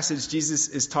this passage, Jesus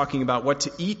is talking about what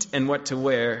to eat and what to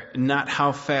wear, not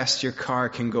how fast your car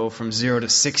can go from 0 to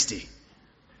 60.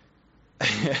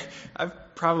 I've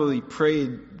probably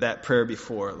prayed that prayer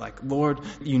before, like, Lord,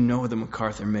 you know the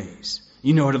MacArthur Maze.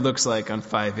 You know what it looks like on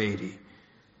 580.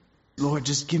 Lord,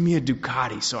 just give me a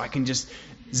Ducati so I can just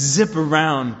zip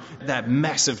around that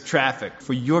mess of traffic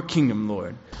for your kingdom,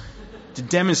 Lord, to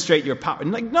demonstrate your power.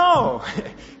 And no,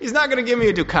 he's not going to give me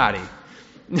a Ducati.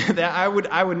 That I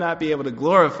would not be able to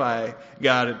glorify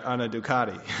God on a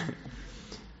Ducati.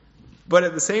 But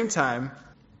at the same time,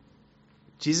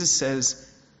 Jesus says,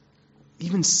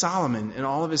 even Solomon in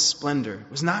all of his splendor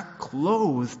was not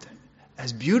clothed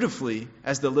as beautifully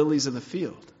as the lilies of the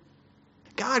field.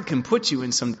 God can put you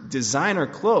in some designer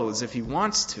clothes if he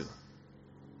wants to.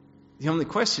 The only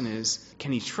question is,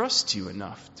 can he trust you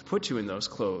enough to put you in those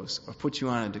clothes or put you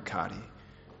on a Ducati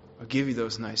or give you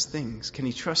those nice things? Can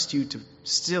he trust you to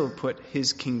still put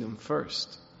his kingdom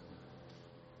first?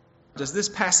 Does this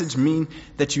passage mean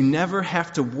that you never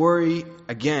have to worry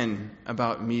again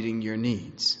about meeting your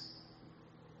needs?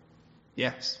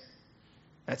 Yes,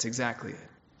 that's exactly it.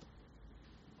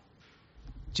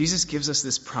 Jesus gives us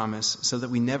this promise so that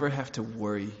we never have to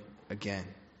worry again.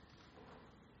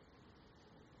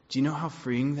 Do you know how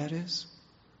freeing that is?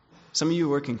 Some of you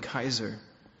work in Kaiser.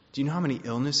 Do you know how many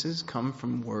illnesses come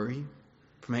from worry,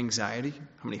 from anxiety?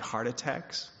 How many heart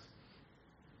attacks?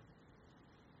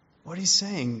 What he's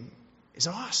saying is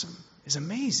awesome, is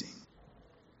amazing.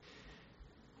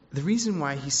 The reason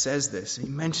why he says this, he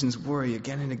mentions worry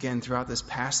again and again throughout this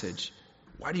passage.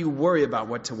 Why do you worry about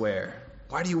what to wear?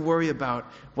 Why do you worry about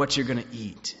what you're going to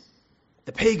eat?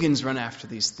 The pagans run after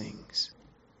these things.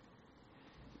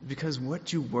 Because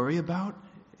what you worry about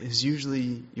is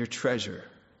usually your treasure.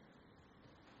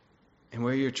 And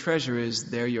where your treasure is,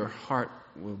 there your heart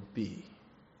will be.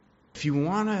 If you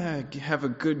want to have a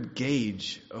good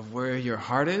gauge of where your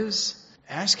heart is,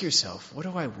 ask yourself, what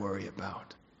do I worry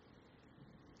about?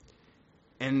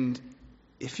 And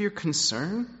if your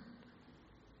concern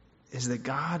is that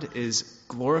God is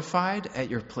glorified at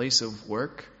your place of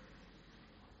work,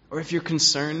 or if your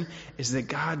concern is that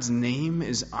God's name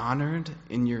is honored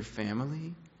in your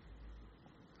family,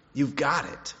 you've got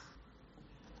it.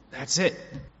 That's it.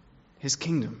 His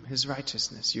kingdom, His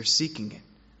righteousness. You're seeking it.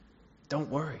 Don't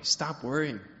worry. Stop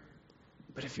worrying.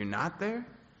 But if you're not there,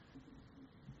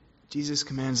 Jesus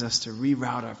commands us to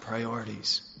reroute our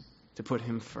priorities, to put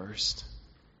Him first.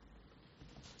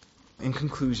 In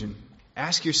conclusion,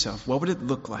 ask yourself, what would it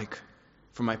look like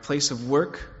for my place of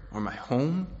work or my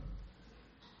home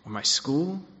or my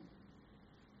school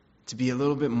to be a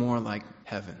little bit more like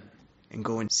heaven, and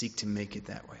go and seek to make it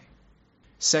that way?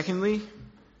 Secondly,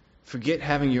 forget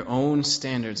having your own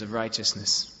standards of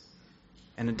righteousness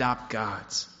and adopt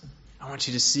God's. I want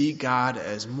you to see God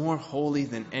as more holy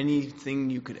than anything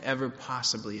you could ever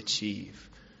possibly achieve.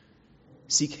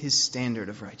 Seek His standard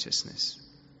of righteousness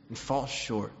and fall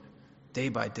short day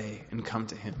by day and come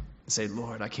to Him and say,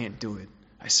 Lord, I can't do it.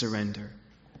 I surrender.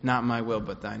 Not my will,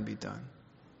 but thine be done.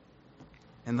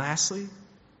 And lastly,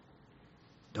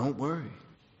 don't worry.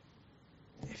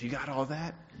 If you got all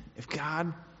that, if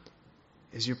God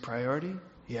is your priority,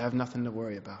 you have nothing to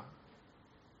worry about.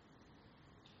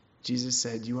 Jesus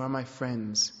said, you are my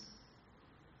friends.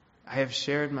 I have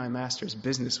shared my master's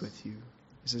business with you.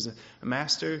 He says a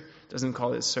master doesn't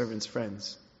call his servants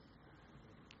friends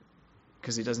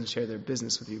because he doesn't share their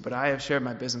business with you. But I have shared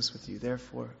my business with you.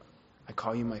 Therefore, I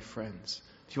call you my friends.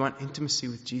 If you want intimacy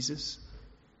with Jesus,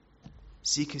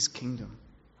 seek His kingdom.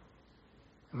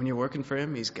 And when you're working for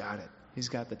Him, He's got it. He's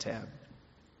got the tab.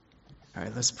 All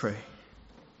right, let's pray.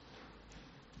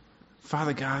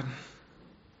 Father God,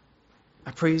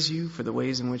 I praise You for the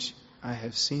ways in which I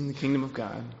have seen the kingdom of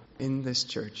God in this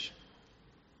church.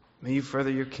 May You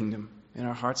further Your kingdom in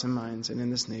our hearts and minds and in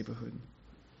this neighborhood.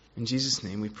 In Jesus'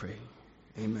 name we pray.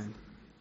 Amen.